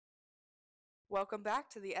Welcome back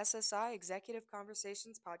to the SSI Executive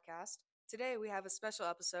Conversations podcast. Today we have a special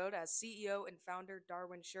episode as CEO and founder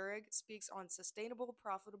Darwin Schurig speaks on sustainable,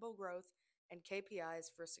 profitable growth and KPIs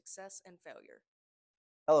for success and failure.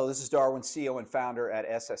 Hello, this is Darwin, CEO and founder at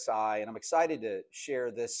SSI, and I'm excited to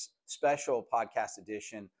share this special podcast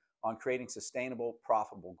edition on creating sustainable,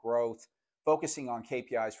 profitable growth, focusing on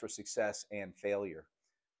KPIs for success and failure.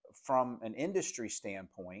 From an industry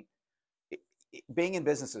standpoint, being in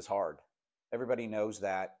business is hard. Everybody knows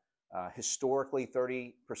that. Historically,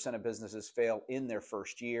 30% of businesses fail in their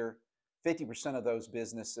first year. 50% of those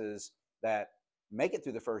businesses that make it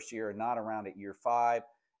through the first year are not around at year 5.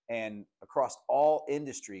 And across all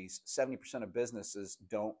industries, 70% of businesses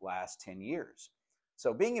don't last 10 years.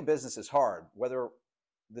 So being in business is hard, whether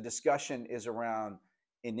the discussion is around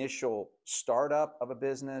initial startup of a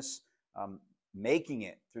business, making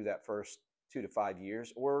it through that first 2 to 5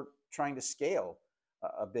 years, or trying to scale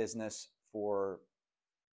a business for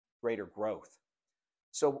greater growth.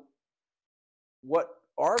 So what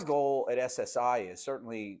our goal at SSI is,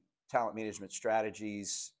 certainly talent management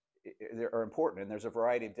strategies are important, and there's a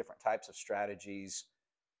variety of different types of strategies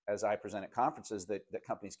as I present at conferences that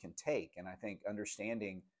companies can take. And I think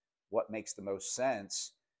understanding what makes the most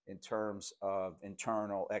sense in terms of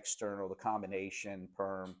internal, external, the combination,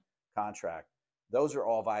 perm, contract, those are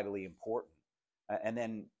all vitally important. And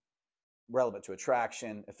then relevant to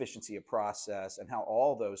attraction, efficiency of process, and how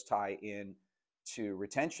all those tie in to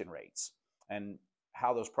retention rates and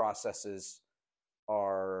how those processes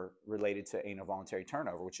are related to annual voluntary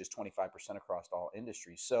turnover, which is 25% across all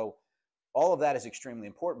industries. So all of that is extremely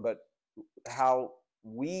important, but how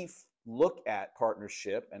we look at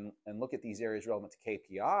partnership and look at these areas relevant to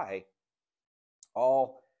KPI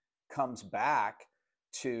all comes back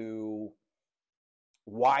to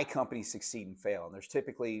why companies succeed and fail. And there's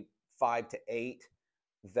typically 5 to 8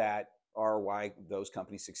 that are why those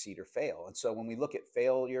companies succeed or fail. And so when we look at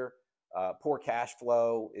failure, poor cash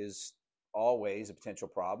flow is always a potential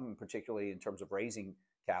problem, particularly in terms of raising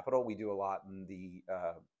capital. We do a lot in the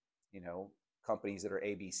companies that are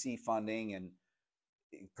ABC funding, and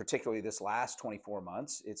particularly this last 24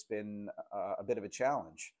 months, it's been a bit of a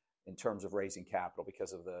challenge in terms of raising capital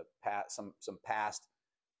because of the some past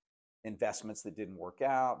investments that didn't work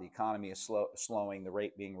out. The economy is slowing, the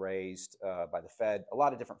rate being raised by the Fed, a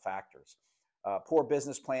lot of different factors. Poor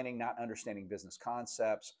business planning, not understanding business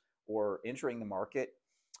concepts or entering the market,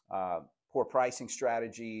 poor pricing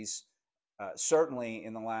strategies, certainly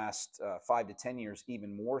in the last 5 to 10 years,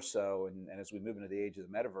 even more so. And as we move into the age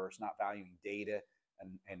of the metaverse, not valuing data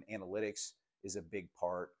and analytics is a big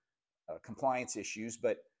part. Compliance issues,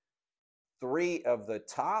 but 3 of the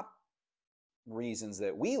top reasons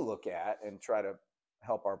that we look at and try to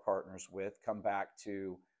help our partners with come back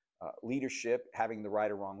to leadership, having the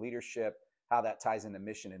right or wrong leadership, how that ties into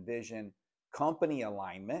mission and vision, company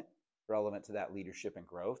alignment relevant to that leadership and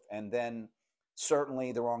growth, and then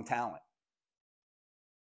certainly the wrong talent.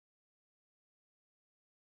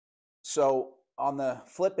 So on the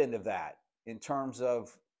flip end of that, in terms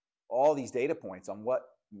of all these data points on what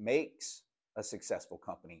makes a successful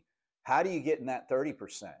company, how do you get in that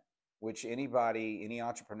 30%? Which any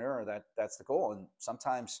entrepreneur, that's the goal. And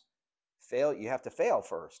sometimes you have to fail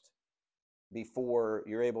first before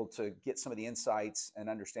you're able to get some of the insights and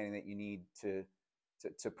understanding that you need to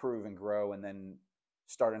prove and grow and then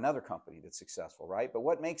start another company that's successful, right? But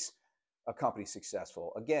what makes a company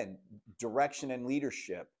successful? Again, direction and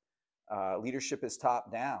leadership. Leadership is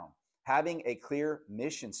top down. Having a clear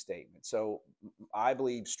mission statement. So I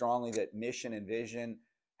believe strongly that mission and vision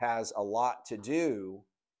has a lot to do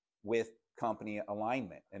with company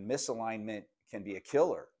alignment, and misalignment can be a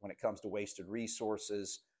killer when it comes to wasted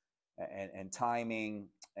resources and timing,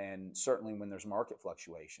 and certainly when there's market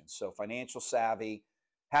fluctuations. So financial savvy,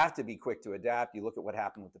 have to be quick to adapt. You look at what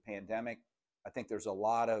happened with the pandemic. I think there's a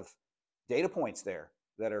lot of data points there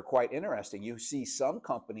that are quite interesting. You see some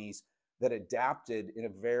companies that adapted in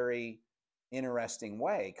a very interesting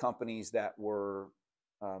way, companies that were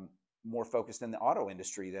more focused in the auto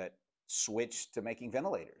industry that switched to making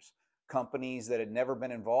ventilators, companies that had never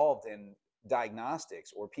been involved in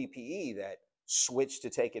diagnostics or PPE that switched to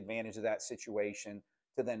take advantage of that situation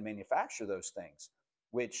to then manufacture those things,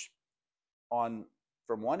 which from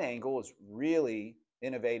one angle is really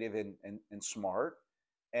innovative and smart.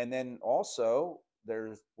 And then also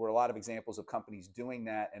there were a lot of examples of companies doing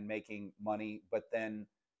that and making money, but then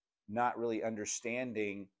not really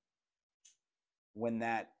understanding when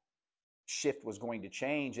that shift was going to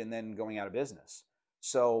change and then going out of business.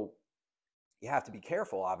 So you have to be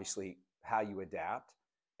careful, obviously, how you adapt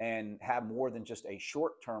and have more than just a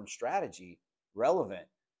short-term strategy relevant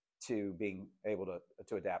to being able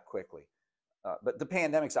to adapt quickly. But the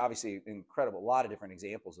pandemic's obviously incredible, a lot of different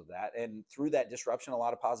examples of that. And through that disruption, a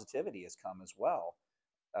lot of positivity has come as well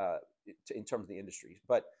uh, in terms of the industry.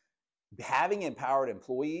 But having empowered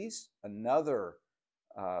employees, another,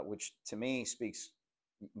 which to me speaks,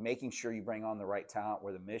 making sure you bring on the right talent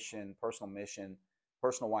where the mission,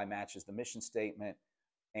 personal why matches the mission statement,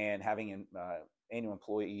 and having annual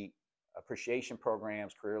employee appreciation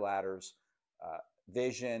programs, career ladders, uh,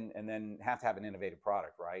 vision, and then have to have an innovative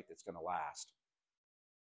product, right, that's going to last.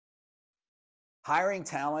 Hiring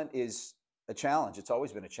talent is a challenge. It's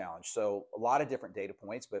always been a challenge. So a lot of different data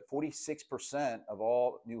points, but 46% of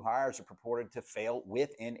all new hires are purported to fail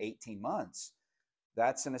within 18 months.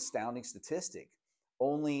 That's an astounding statistic.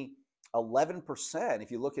 Only 11%,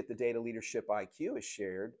 if you look at the data leadership IQ is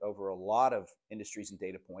shared over a lot of industries and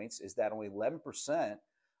data points, is that only 11%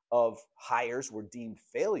 of hires were deemed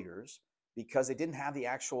failures because they didn't have the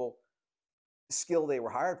actual skill they were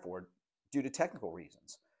hired for due to technical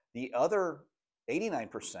reasons. The other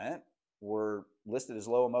 89% were listed as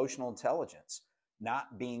low emotional intelligence,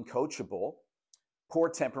 not being coachable, poor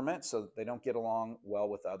temperament, so they don't get along well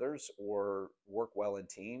with others or work well in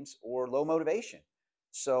teams, or low motivation.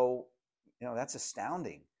 So, that's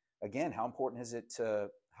astounding. Again, how important is it to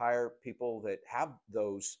hire people that have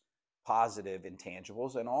those positive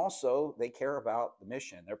intangibles, and also they care about the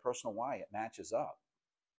mission, their personal why, it matches up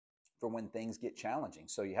for when things get challenging.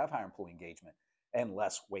 So you have higher employee engagement and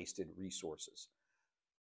less wasted resources.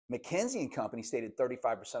 McKinsey & Company stated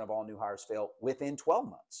 35% of all new hires fail within 12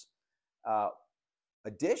 months.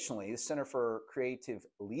 Additionally, the Center for Creative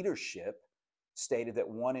Leadership stated that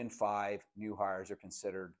 1 in 5 new hires are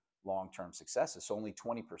considered long-term successes, so only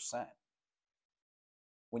 20%.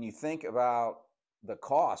 When you think about the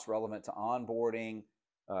cost relevant to onboarding,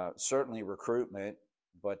 certainly recruitment,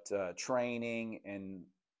 but training and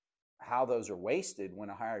how those are wasted when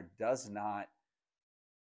a hire does not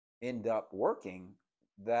end up working,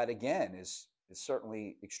 that again is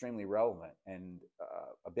certainly extremely relevant and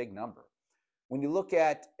a big number. When you look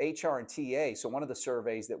at HR and TA, so one of the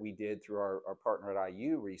surveys that we did through our partner at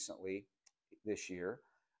IU recently this year,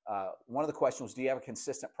 one of the questions was, do you have a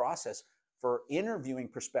consistent process for interviewing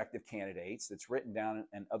prospective candidates that's written down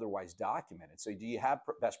and otherwise documented? So do you have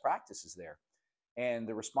best practices there? And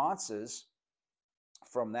the responses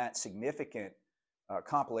from that significant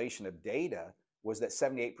compilation of data was that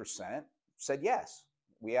 78% said, yes,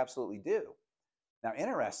 we absolutely do. Now,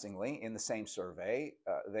 interestingly, in the same survey,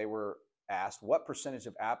 they were asked what percentage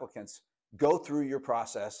of applicants go through your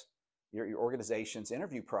process, your organization's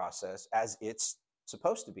interview process, as it's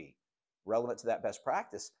supposed to be, relevant to that best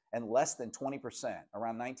practice, and less than 20%,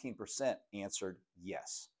 around 19%, answered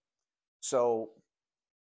yes. So,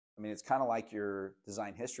 it's kind of like your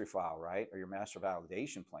design history file, right? Or your master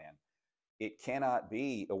validation plan. It cannot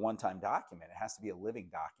be a one-time document. It has to be a living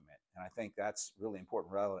document. And I think that's really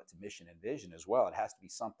important, relevant to mission and vision as well. It has to be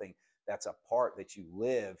something that's a part that you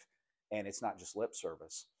live, and it's not just lip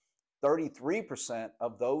service. 33%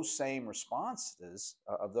 of those same responses,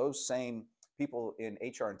 of those same people in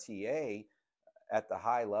HR and TA at the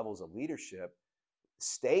high levels of leadership,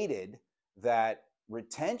 stated that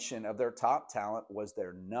retention of their top talent was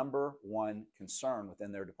their number one concern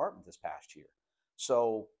within their department this past year.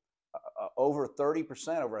 So over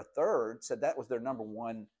 30%, over a third, said that was their number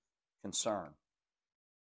one concern.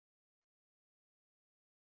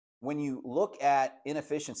 When you look at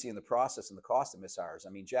inefficiency in the process and the cost of mishires,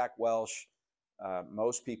 Jack Welch,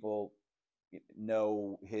 most people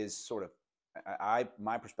know his sort of,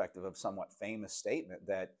 my perspective of somewhat famous statement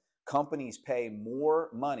that companies pay more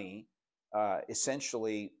money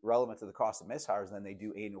essentially relevant to the cost of mishires than they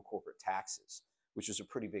do annual corporate taxes, which is a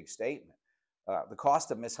pretty big statement. The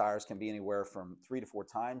cost of mishires can be anywhere from 3 to 4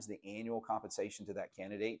 times the annual compensation to that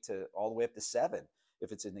candidate, to all the way up to 7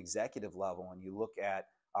 if it's an executive level, and you look at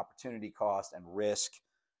opportunity cost and risk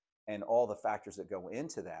and all the factors that go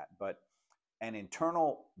into that. But an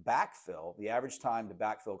internal backfill, the average time to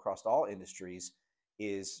backfill across all industries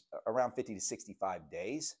is around 50 to 65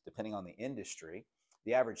 days, depending on the industry.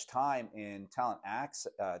 The average time in talent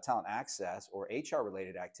access or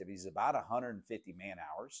HR-related activities is about 150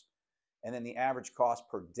 man-hours. And then the average cost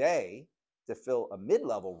per day to fill a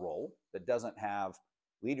mid-level role that doesn't have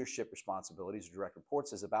leadership responsibilities or direct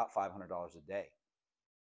reports is about $500 a day.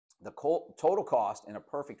 The total cost in a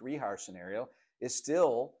perfect rehire scenario is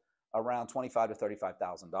still around $25,000 to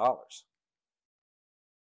 $35,000.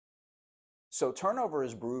 So turnover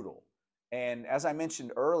is brutal. And as I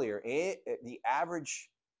mentioned earlier, the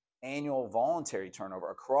average annual voluntary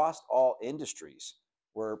turnover across all industries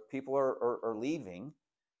where people are leaving,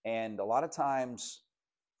 and a lot of times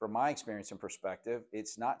from my experience and perspective,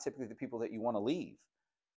 it's not typically the people that you want to leave.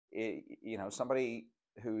 Somebody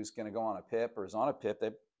who's going to go on a PIP or is on a PIP, they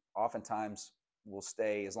oftentimes will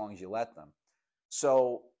stay as long as you let them.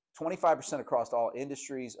 So 25% across all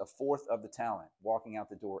industries, a fourth of the talent walking out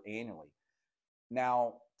the door annually.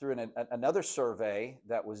 Now, through another survey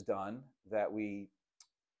that was done that we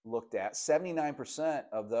looked at, 79%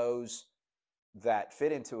 of those that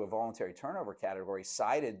fit into a voluntary turnover category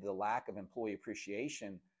cited the lack of employee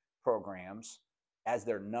appreciation programs as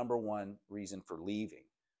their number one reason for leaving.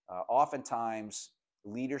 Oftentimes,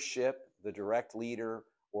 leadership, the direct leader,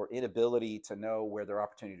 or inability to know where their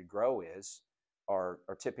opportunity to grow is are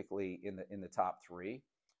typically in the top three.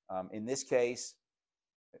 In this case,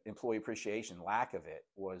 employee appreciation, lack of it,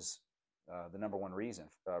 was the number one reason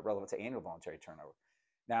relevant to annual voluntary turnover.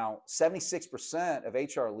 Now, 76% of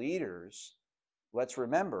HR leaders, let's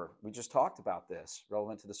remember, we just talked about this,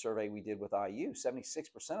 relevant to the survey we did with IU, 76%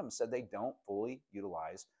 of them said they don't fully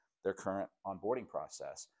utilize their current onboarding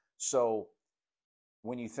process. So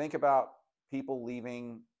when you think about people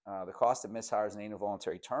leaving, the cost of mishires and annual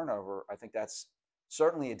voluntary turnover, I think that's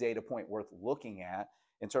certainly a data point worth looking at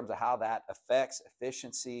in terms of how that affects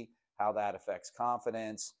efficiency, how that affects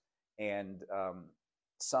confidence, and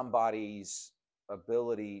somebody's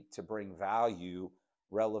ability to bring value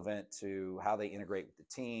relevant to how they integrate with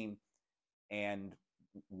the team and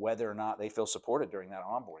whether or not they feel supported during that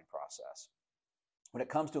onboarding process. When it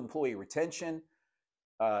comes to employee retention,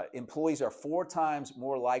 employees are 4 times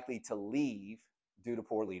more likely to leave due to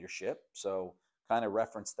poor leadership. So kind of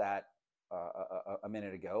referenced that a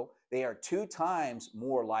minute ago. They are 2 times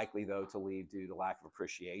more likely, though, to leave due to lack of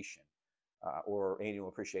appreciation or annual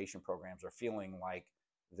appreciation programs, or feeling like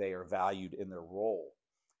they are valued in their role.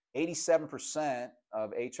 87%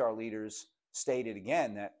 of HR leaders stated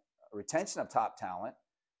again that retention of top talent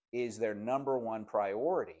is their number one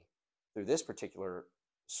priority through this particular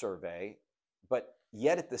survey. But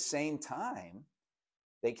yet at the same time,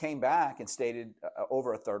 they came back and stated,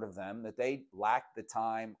 over a third of them, that they lacked the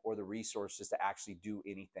time or the resources to actually do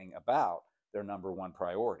anything about their number one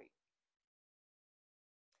priority.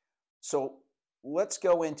 So let's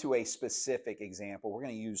go into a specific example. We're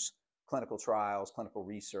going to use clinical trials, clinical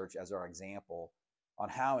research as our example on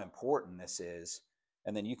how important this is.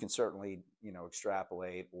 And then you can certainly,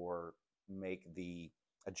 extrapolate or make the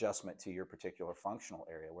adjustment to your particular functional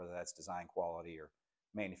area, whether that's design, quality, or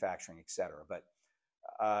manufacturing, et cetera. But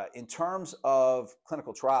in terms of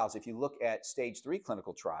clinical trials, if you look at stage 3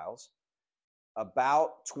 clinical trials,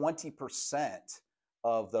 about 20%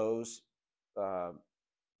 of those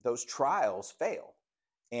trials fail.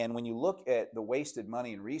 And when you look at the wasted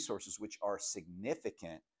money and resources, which are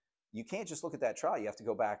significant, you can't just look at that trial. You have to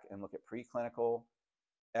go back and look at preclinical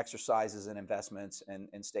exercises and investments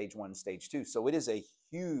and stage 1 and stage 2. So it is a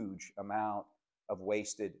huge amount of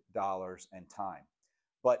wasted dollars and time.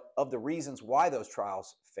 But of the reasons why those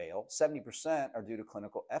trials fail, 70% are due to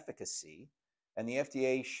clinical efficacy. And the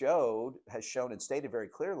FDA has shown and stated very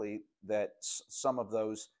clearly that some of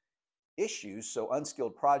those issues, so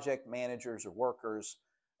unskilled project managers or workers,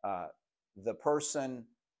 the person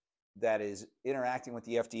that is interacting with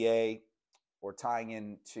the FDA or tying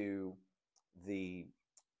into the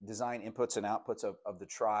design inputs and outputs of the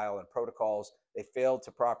trial and protocols, they failed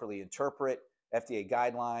to properly interpret FDA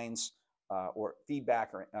guidelines or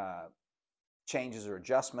feedback or changes or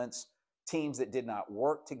adjustments, teams that did not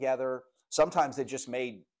work together. Sometimes they just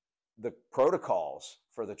made the protocols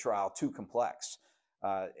for the trial too complex.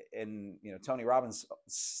 And Tony Robbins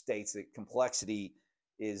states that complexity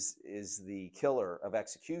is the killer of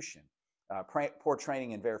execution. Poor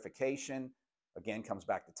training and verification, again, comes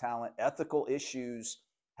back to talent. Ethical issues,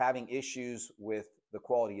 having issues with the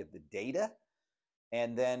quality of the data,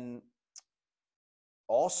 and then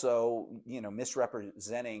also,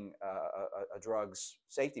 misrepresenting a drug's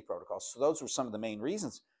safety protocols. So those were some of the main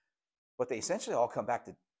reasons, but they essentially all come back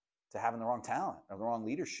to having the wrong talent or the wrong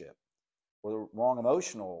leadership or the wrong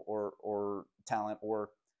emotional or talent, or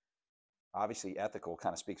obviously ethical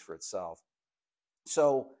kind of speaks for itself.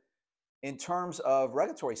 So in terms of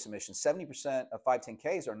regulatory submissions, 70% of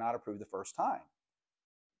 510Ks are not approved the first time.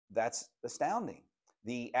 That's astounding.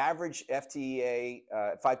 The average FDA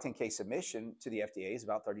 510K submission to the FDA is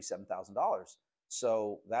about $37,000.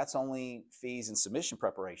 So that's only fees and submission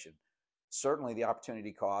preparation. Certainly the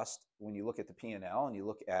opportunity cost, when you look at the P&L and you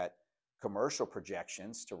look at commercial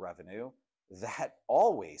projections to revenue, that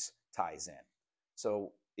always ties in.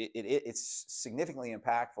 So it's significantly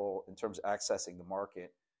impactful in terms of accessing the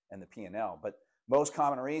market and the P&L. But most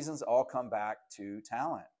common reasons all come back to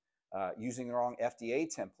talent. Using the wrong FDA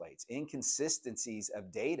templates, inconsistencies of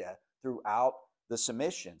data throughout the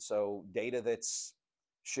submission. So data that's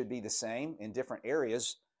should be the same in different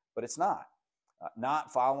areas, but it's not.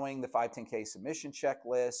 Not following the 510K submission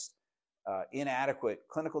checklist, inadequate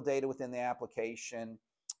clinical data within the application,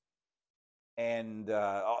 and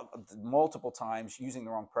multiple times using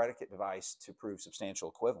the wrong predicate device to prove substantial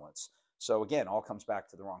equivalence. So again, all comes back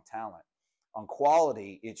to the wrong talent. On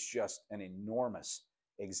quality, it's just an enormous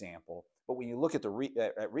example. But when you look at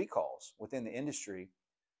at recalls within the industry,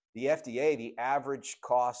 the FDA, the average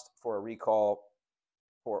cost for a recall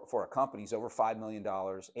for a company is over $5 million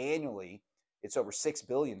annually. It's over $6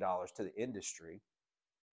 billion to the industry.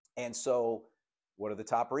 And so what are the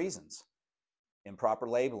top reasons? Improper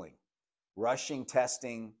labeling, rushing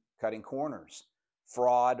testing, cutting corners,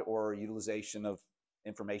 fraud or utilization of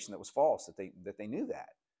information that was false, that they knew that.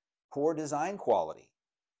 Poor design quality,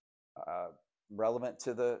 relevant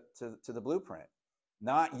to the blueprint.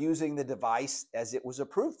 Not using the device as it was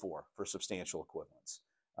approved for substantial equivalence.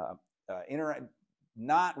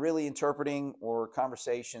 Not really interpreting or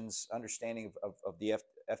conversations, understanding of the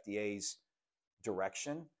FDA's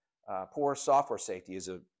direction. Poor software safety is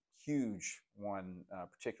a huge one,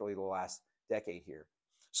 particularly the last decade here.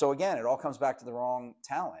 So again, it all comes back to the wrong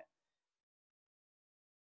talent.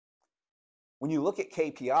 When you look at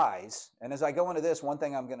KPIs, and as I go into this, one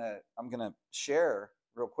thing I'm gonna share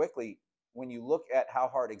real quickly, when you look at how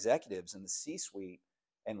hard executives in the C-suite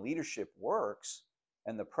and leadership works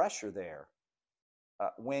and the pressure there,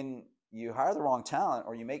 when you hire the wrong talent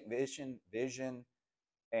or you make vision,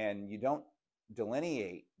 and you don't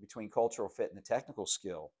delineate between cultural fit and the technical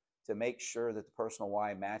skill to make sure that the personal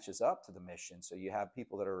why matches up to the mission, so you have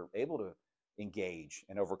people that are able to engage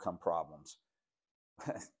and overcome problems.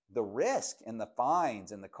 The risk and the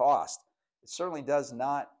fines and the cost, it certainly does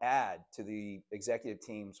not add to the executive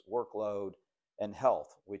team's workload and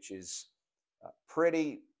health, which is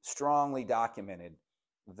pretty strongly documented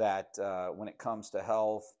that when it comes to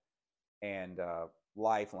health and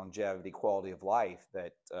life, longevity, quality of life,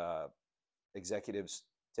 that executives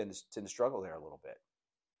tend to struggle there a little bit.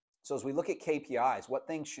 So as we look at KPIs, what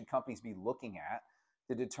things should companies be looking at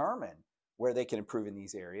to determine where they can improve in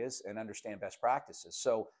these areas and understand best practices?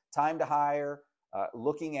 So time to hire,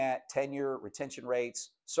 looking at tenure, retention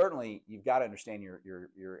rates. Certainly, you've got to understand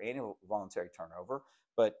your annual voluntary turnover,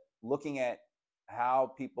 but looking at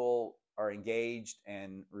how people are engaged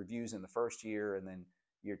and reviews in the first year and then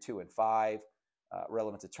year 2 and 5,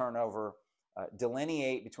 relevant to turnover.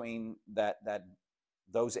 Delineate between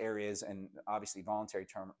those areas and obviously voluntary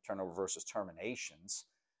turnover versus terminations.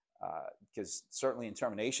 Because certainly in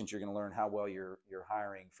terminations, you're going to learn how well you're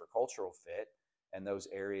hiring for cultural fit and those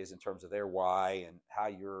areas in terms of their why and how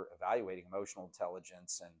you're evaluating emotional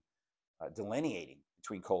intelligence and delineating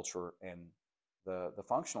between culture and the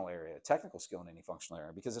functional area, technical skill in any functional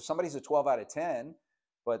area. Because if somebody's a 12 out of 10,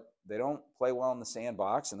 but they don't play well in the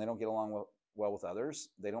sandbox and they don't get along well with others,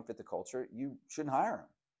 they don't fit the culture, you shouldn't hire them.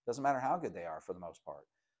 Doesn't matter how good they are for the most part.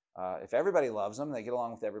 If everybody loves them, they get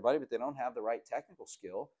along with everybody, but they don't have the right technical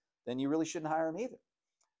skill, then you really shouldn't hire them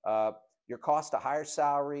either. Your cost to hire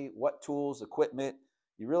salary, what tools, equipment,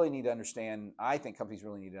 you really need to understand. I think companies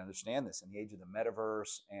really need to understand this in the age of the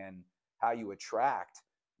metaverse and how you attract,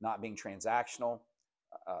 not being transactional,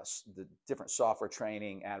 the different software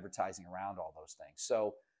training, advertising around all those things.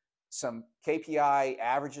 So some KPI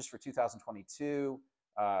averages for 2022.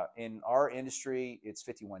 In our industry, it's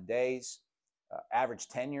 51 days. Average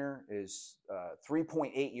tenure is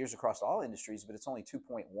 3.8 years across all industries, but it's only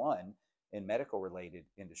 2.1 in medical-related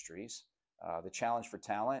industries. The challenge for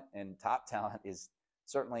talent and top talent is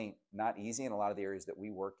certainly not easy in a lot of the areas that we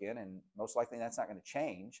work in, and most likely that's not going to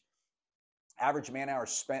change. Average man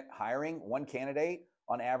hours spent hiring one candidate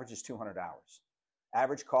on average is 200 hours.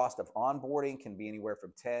 Average cost of onboarding can be anywhere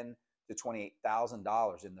from $10,000 to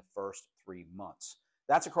 $28,000 in the first 3 months.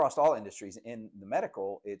 That's across all industries. In the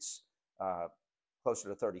medical, it's closer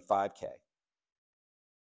to $35K.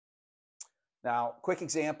 Now, quick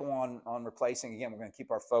example on replacing. Again, we're going to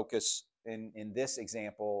keep our focus in this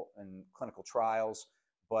example in clinical trials,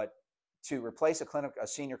 but to replace a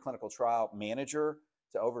senior clinical trial manager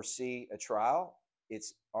to oversee a trial,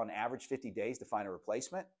 it's on average 50 days to find a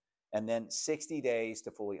replacement, and then 60 days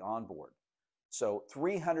to fully onboard. So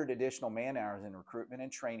 300 additional man hours in recruitment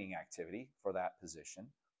and training activity for that position.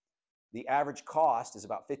 The average cost is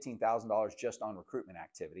about $15,000 just on recruitment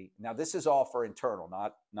activity. Now, this is all for internal,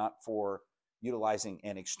 not for utilizing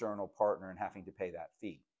an external partner and having to pay that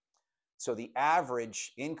fee. So the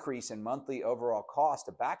average increase in monthly overall cost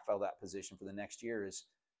to backfill that position for the next year is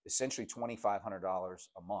essentially $2,500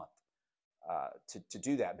 a month to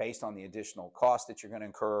do that, based on the additional cost that you're going to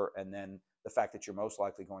incur, and then the fact that you're most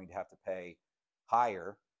likely going to have to pay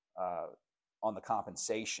higher on the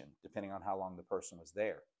compensation, depending on how long the person was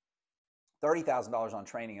there. $30,000 on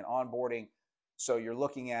training and onboarding. So you're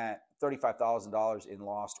looking at $35,000 in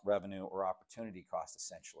lost revenue or opportunity cost,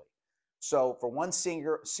 essentially. So for one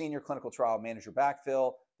senior clinical trial manager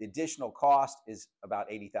backfill, the additional cost is about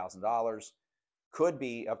 $80,000. Could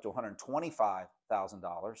be up to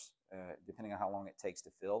 $125,000, depending on how long it takes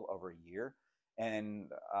to fill over a year.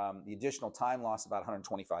 And the additional time loss, about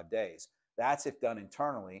 125 days. That's if done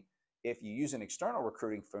internally. If you use an external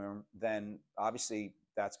recruiting firm, then obviously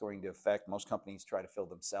that's going to affect, most companies try to fill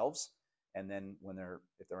themselves. And then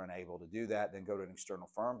if they're unable to do that, then go to an external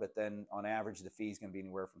firm. But then on average, the fee is going to be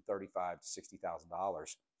anywhere from $35,000 to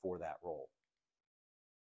 $60,000 for that role.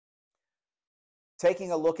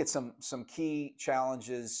 Taking a look at some key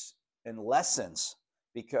challenges and lessons,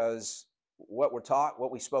 because what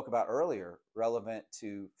we spoke about earlier, relevant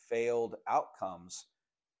to failed outcomes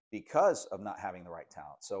because of not having the right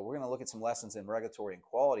talent. So we're going to look at some lessons in regulatory and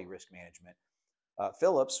quality risk management.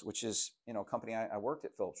 Philips, which is a company I worked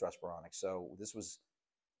at, Philips Respironics. So this was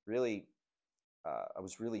really, I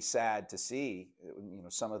was really sad to see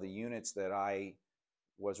some of the units that I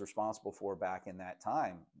was responsible for back in that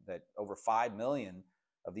time, that over 5 million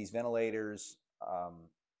of these ventilators,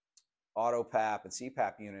 AutoPAP and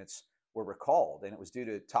CPAP units were recalled, and it was due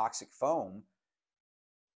to toxic foam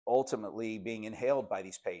ultimately being inhaled by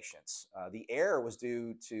these patients. The error was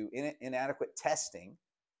due to inadequate testing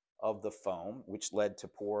of the foam, which led to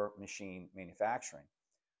poor machine manufacturing.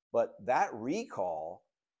 But that recall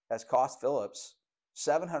has cost Philips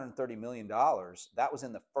 $730 million. That was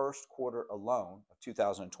in the first quarter alone of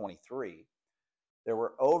 2023. There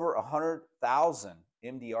were over 100,000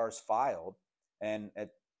 MDRs filed, and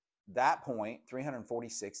at that point,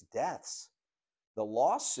 346 deaths. The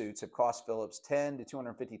lawsuits have cost Philips $10,000 to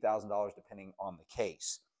 $250,000 depending on the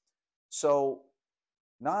case. So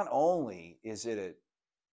not only is it a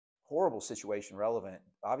horrible situation relevant,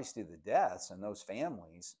 obviously, to the deaths and those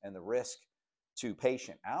families and the risk to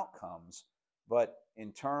patient outcomes, but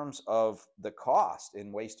in terms of the cost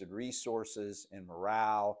in wasted resources and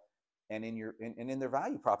morale and in their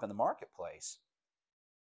value prop in the marketplace,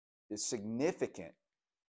 is significant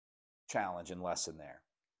challenge and lesson there.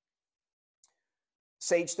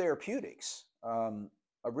 Sage Therapeutics,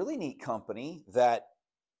 a really neat company that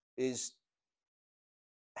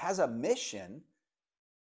has a mission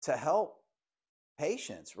to help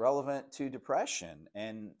patients relevant to depression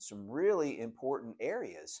and some really important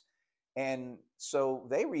areas. And so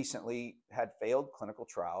they recently had failed clinical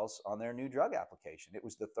trials on their new drug application. It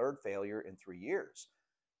was the third failure in 3 years.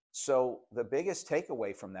 So the biggest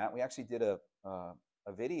takeaway from that, we actually did a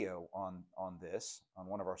video on this on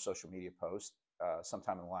one of our social media posts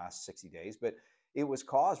sometime in the last 60 days, but it was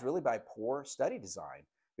caused really by poor study design,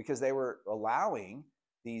 because they were allowing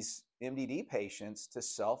these MDD patients to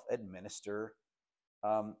self-administer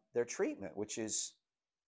their treatment, which is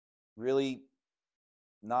really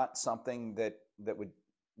not something that would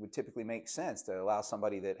typically make sense, to allow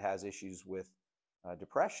somebody that has issues with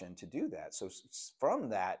depression to do that. So from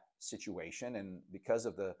that situation, and because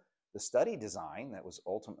of the study design that was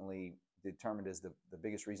ultimately determined as the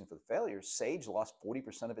biggest reason for the failure, Sage lost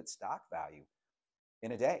 40% of its stock value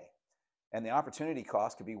in a day. And the opportunity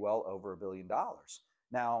cost could be well over $1 billion.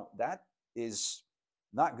 Now, that is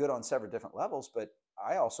not good on several different levels, but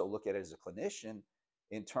I also look at it as a clinician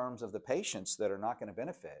in terms of the patients that are not going to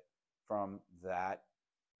benefit from that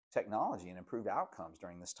technology and improved outcomes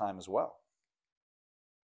during this time as well.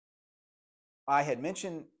 I had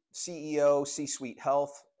mentioned CEO, C-suite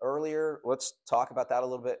health earlier. Let's talk about that a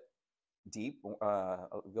little bit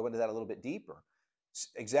go into that a little bit deeper.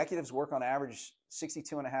 Executives work on average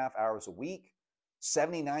 62.5 hours a week.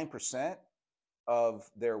 79% of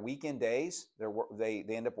their weekend days, they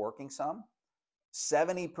end up working some.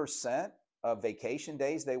 70% of vacation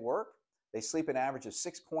days they work. They sleep an average of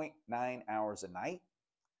 6.9 hours a night.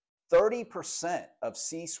 30% of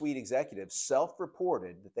C-suite executives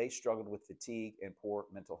self-reported that they struggled with fatigue and poor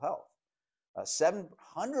mental health.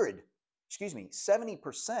 70%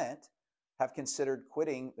 have considered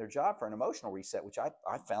quitting their job for an emotional reset, which I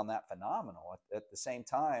found that phenomenal. At the same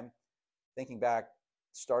time, thinking back,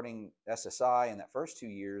 starting SSI in that first 2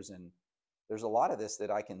 years, and there's a lot of this that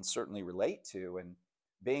I can certainly relate to. And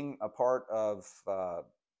being a part of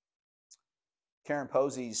Karen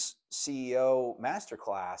Posey's CEO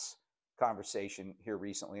Masterclass conversation here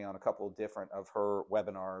recently on a couple of different of her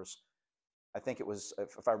webinars, I think it was,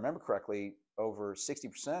 if I remember correctly, over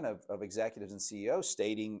 60% of executives and CEOs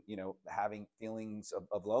stating, having feelings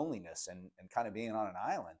of loneliness and kind of being on an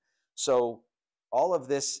island. So all of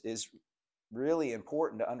this is really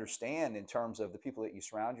important to understand in terms of the people that you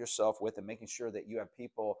surround yourself with, and making sure that you have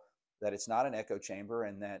people that it's not an echo chamber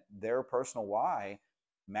and that their personal why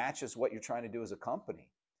matches what you're trying to do as a company.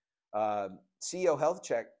 CEO Health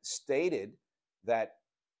Check stated that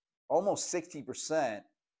almost 60%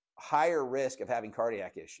 higher risk of having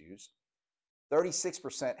cardiac issues,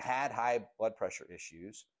 36% had high blood pressure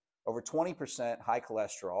issues, over 20% high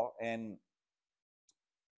cholesterol, and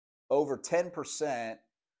over 10%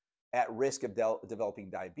 at risk of developing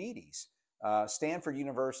diabetes. Stanford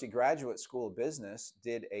University Graduate School of Business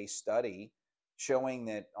did a study showing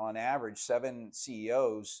that on average, 7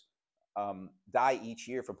 CEOs die each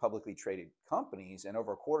year from publicly traded companies, and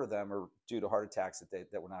over a quarter of them are due to heart attacks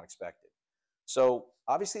that were not expected. So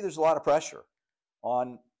obviously there's a lot of pressure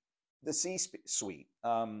on the C-suite.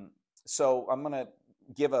 So I'm going to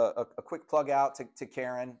give a quick plug out to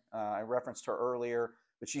Karen. I referenced her earlier,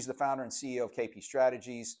 but she's the founder and CEO of KP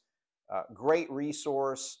Strategies. Great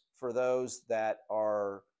resource for those that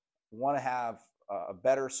want to have a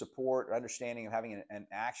better support or understanding of having an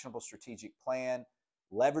actionable strategic plan,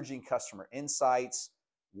 leveraging customer insights,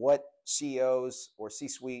 what CEOs or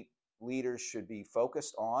C-suite leaders should be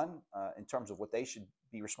focused on in terms of what they should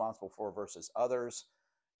be responsible for versus others,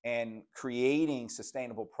 and creating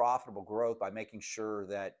sustainable, profitable growth by making sure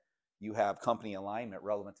that you have company alignment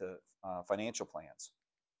relevant to financial plans.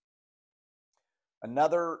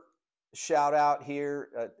 Another shout out here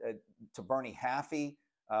to Bernie Haffey.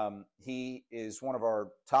 He is one of our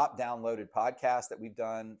top downloaded podcasts that we've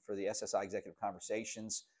done for the SSI Executive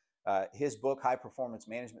Conversations. His book, High Performance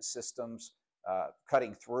Management Systems,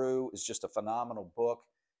 Cutting Through, is just a phenomenal book.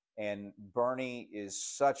 And Bernie is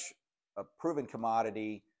such a proven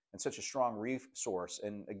commodity and such a strong resource.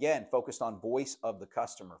 And again, focused on voice of the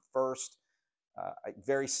customer first.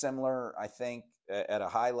 Very similar, I think, at a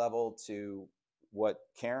high level to what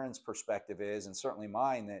Karen's perspective is, and certainly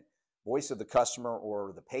mine, that voice of the customer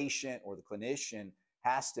or the patient or the clinician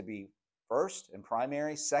has to be first and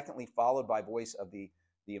primary. Secondly, followed by voice of the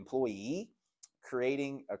employee,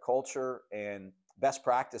 creating a culture and best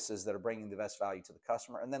practices that are bringing the best value to the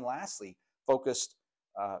customer. And then lastly, focused,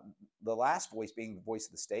 the last voice being the voice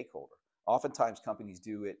of the stakeholder. Oftentimes companies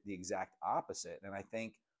do it the exact opposite, and I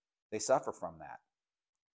think they suffer from that.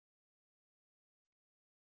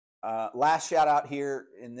 Last shout out here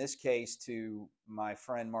in this case to my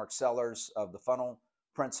friend Mark Sellers of the Funnel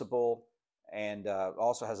Principle, and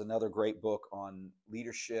also has another great book on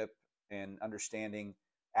leadership and understanding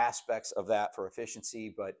aspects of that for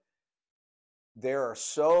efficiency. But there are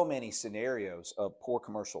so many scenarios of poor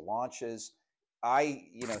commercial launches.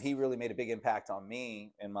 He really made a big impact on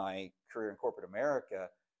me in my career in corporate America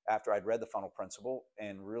after I'd read the Funnel Principle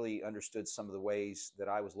and really understood some of the ways that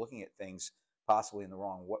I was looking at things possibly in the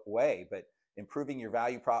wrong way. But improving your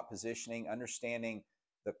value prop positioning, understanding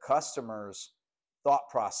the customer's thought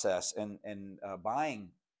process and buying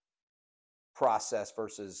process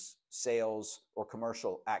versus sales or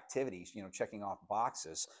commercial activities, checking off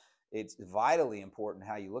boxes. It's vitally important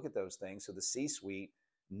how you look at those things so the C-suite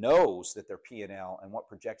knows that their P&L and what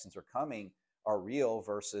projections are coming are real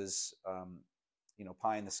versus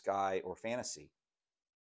pie in the sky or fantasy.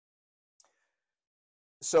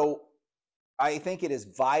 So I think it is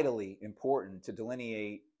vitally important to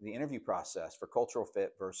delineate the interview process for cultural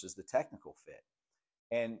fit versus the technical fit.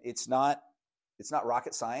 And it's not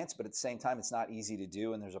rocket science, but at the same time, it's not easy to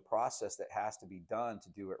do. And there's a process that has to be done to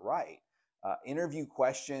do it right. Interview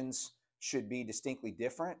questions should be distinctly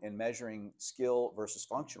different in measuring skill versus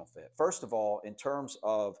functional fit. First of all, in terms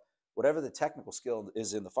of whatever the technical skill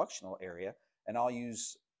is in the functional area, and I'll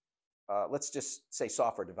use let's just say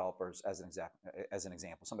software developers as an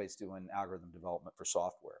example. Somebody's doing algorithm development for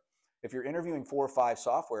software. If you're interviewing 4 or 5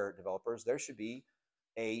 software developers, there should be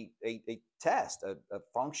a test, a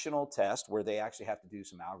functional test where they actually have to do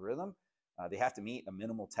some algorithm. They have to meet a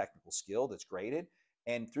minimal technical skill that's graded.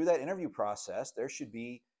 And through that interview process, there should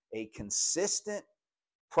be a consistent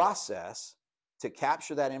process to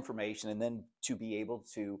capture that information and then to be able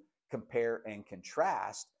to compare and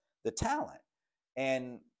contrast the talent.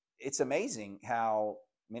 And it's amazing how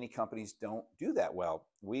many companies don't do that well.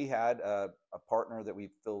 We had a partner that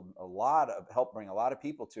we've helped bring a lot of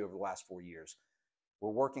people to over the last 4 years. We're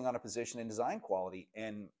working on a position in design quality,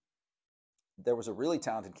 and there was a really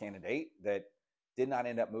talented candidate that did not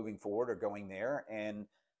end up moving forward or going there. And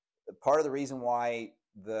part of the reason why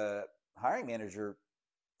the hiring manager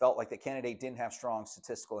felt like the candidate didn't have strong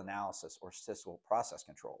statistical analysis or statistical process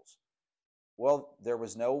controls. Well,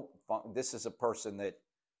 this is a person that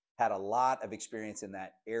had a lot of experience in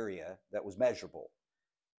that area that was measurable.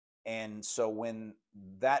 And so when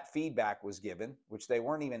that feedback was given, which they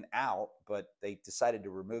weren't even out, but they decided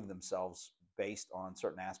to remove themselves based on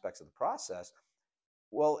certain aspects of the process,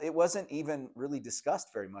 well, it wasn't even really discussed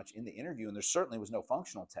very much in the interview, and there certainly was no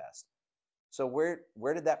functional test. So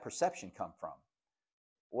where did that perception come from?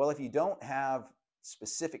 Well, if you don't have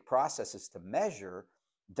specific processes to measure,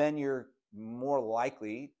 then you're more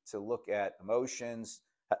likely to look at emotions.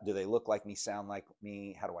 Do they look like me, sound like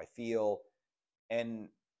me? How do I feel? And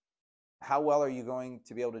how well are you going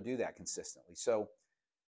to be able to do that consistently? So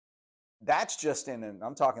that's just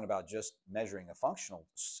I'm talking about just measuring a functional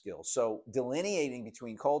skill. So delineating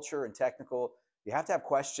between culture and technical, you have to have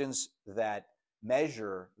questions that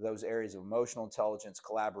measure those areas of emotional intelligence,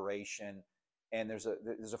 collaboration, and there's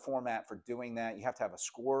a format for doing that. You have to have a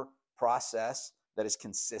score process that is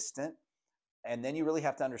consistent, and then you really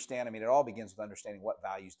have to understand. I mean, it all begins with understanding what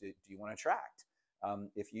values do you want to attract.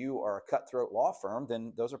 If you are a cutthroat law firm,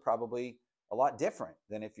 then those are probably a lot different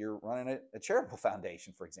than if you're running a charitable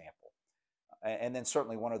foundation, for example. And then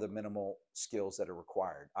certainly one of the minimal skills that are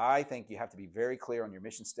required. I think you have to be very clear on your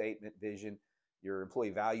mission statement, vision, your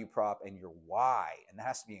employee value prop, and your why. And that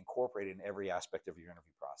has to be incorporated in every aspect of your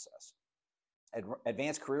interview process.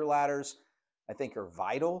 Advanced career ladders, I think, are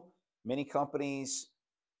vital. Many companies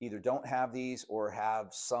either don't have these or have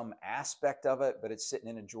some aspect of it, but it's sitting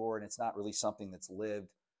in a drawer and it's not really something that's lived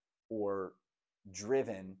or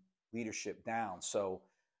driven leadership down. So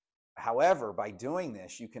however, by doing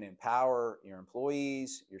this, you can empower your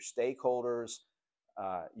employees, your stakeholders.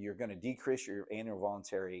 You're going to decrease your annual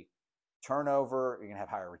voluntary turnover. You're going to have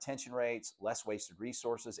higher retention rates, less wasted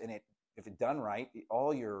resources, and if it's done right,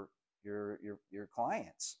 all your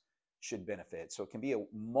clients should benefit. So it can be a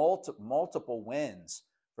multiple wins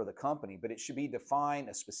for the company, but it should be defined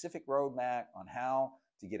a specific roadmap on how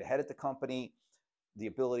to get ahead at the company, the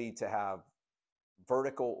ability to have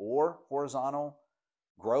vertical or horizontal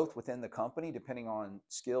growth within the company, depending on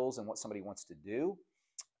skills and what somebody wants to do.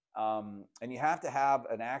 And you have to have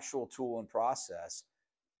an actual tool and process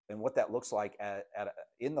and what that looks like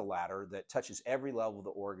in the ladder that touches every level of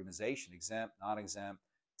the organization, exempt, non-exempt,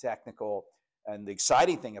 technical. And the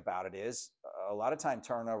exciting thing about it is a lot of time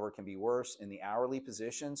turnover can be worse in the hourly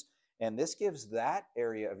positions. And this gives that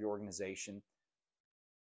area of your organization,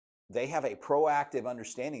 they have a proactive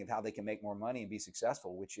understanding of how they can make more money and be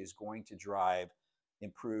successful, which is going to drive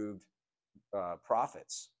improved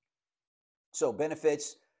profits. So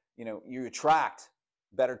benefits, you attract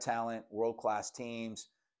better talent, world-class teams,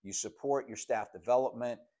 you support your staff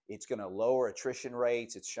development. It's going to lower attrition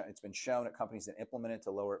rates. It's been shown at companies that implement it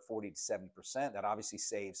to lower it 40 to 70%. That obviously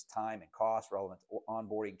saves time and cost relevant to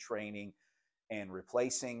onboarding, training, and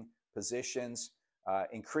replacing positions.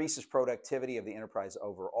 Increases productivity of the enterprise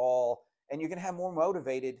overall, and you're going to have more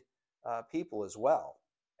motivated people as well,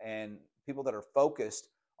 and people that are focused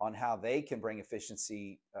on how they can bring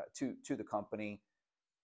efficiency to the company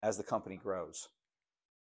as the company grows.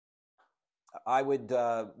 I would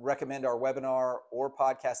recommend our webinar or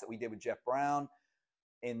podcast that we did with Jeff Brown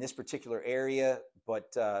in this particular area,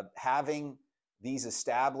 but having these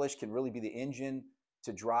established can really be the engine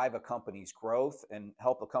to drive a company's growth and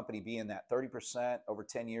help a company be in that 30% over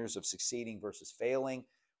 10 years of succeeding versus failing.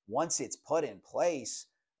 Once it's put in place,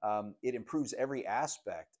 it improves every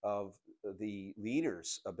aspect of the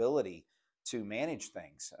leader's ability to manage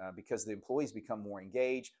things because the employees become more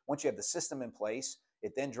engaged. Once you have the system in place,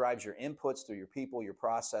 it then drives your inputs through your people, your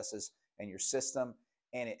processes, and your system.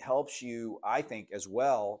 And it helps you, I think, as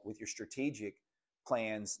well with your strategic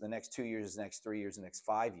plans the next 2 years, the next 3 years, the next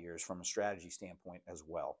 5 years from a strategy standpoint as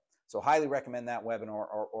well. So highly recommend that webinar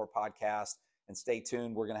or podcast. And stay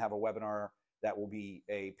tuned. We're going to have a webinar that will be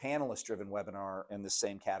a panelist-driven webinar in the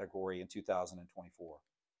same category in 2024.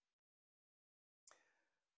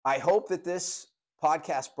 I hope that this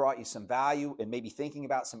podcast brought you some value and maybe thinking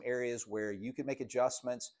about some areas where you can make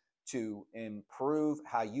adjustments to improve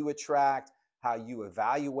how you attract, how you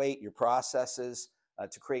evaluate your processes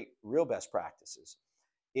to create real best practices.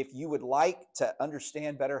 If you would like to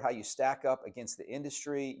understand better how you stack up against the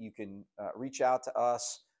industry, you can reach out to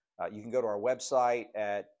us. You can go to our website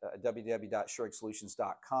at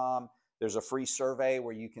www.schuregsolutions.com. There's a free survey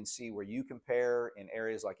where you can see where you compare in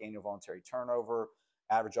areas like annual voluntary turnover,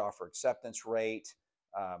 average offer acceptance rate,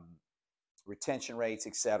 retention rates,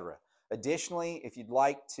 etc. Additionally, if you'd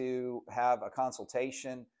like to have a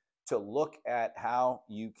consultation to look at how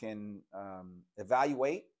you can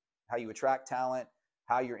evaluate how you attract talent,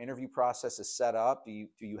 how your interview process is set up, do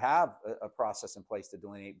you have a process in place to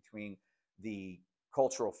delineate between the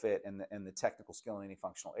cultural fit and the technical skill in any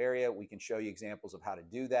functional area? We can show you examples of how to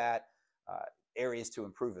do that, areas to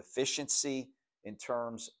improve efficiency in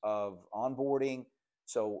terms of onboarding.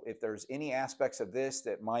 So if there's any aspects of this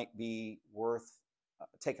that might be worth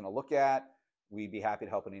taking a look at, we'd be happy to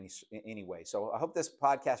help in any way. So I hope this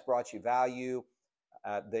podcast brought you value.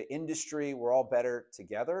 The industry, we're all better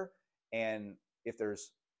together. And if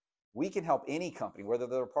we can help any company, whether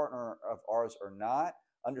they're a partner of ours or not,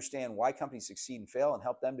 understand why companies succeed and fail and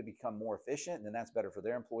help them to become more efficient. And then that's better for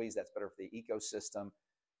their employees. That's better for the ecosystem.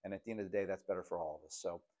 And at the end of the day, that's better for all of us.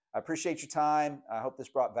 So I appreciate your time. I hope this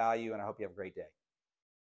brought value, and I hope you have a great day.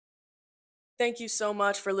 Thank you so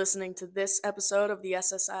much for listening to this episode of the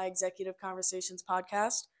SSI Executive Conversations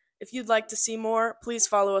podcast. If you'd like to see more, please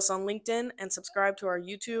follow us on LinkedIn and subscribe to our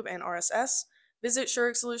YouTube and RSS. Visit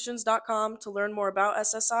SureXSolutions.com to learn more about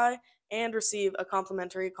SSI and receive a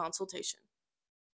complimentary consultation.